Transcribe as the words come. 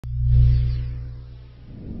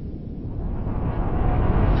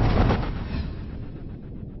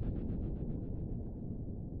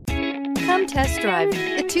test drive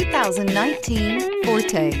the 2019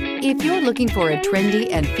 Forte. If you're looking for a trendy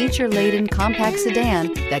and feature-laden compact sedan,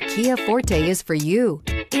 the Kia Forte is for you.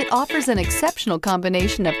 It offers an exceptional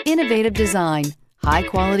combination of innovative design,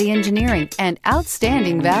 high-quality engineering, and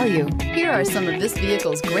outstanding value. Here are some of this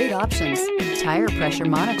vehicle's great options: tire pressure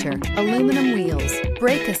monitor, aluminum wheels,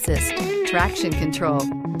 brake assist, traction control,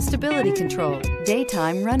 stability control,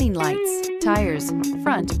 daytime running lights, tires,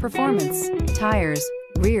 front performance, tires,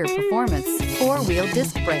 rear performance, four-wheel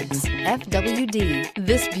disc brakes, FWD.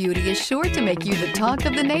 This beauty is sure to make you the talk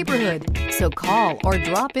of the neighborhood. So call or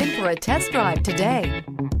drop in for a test drive today.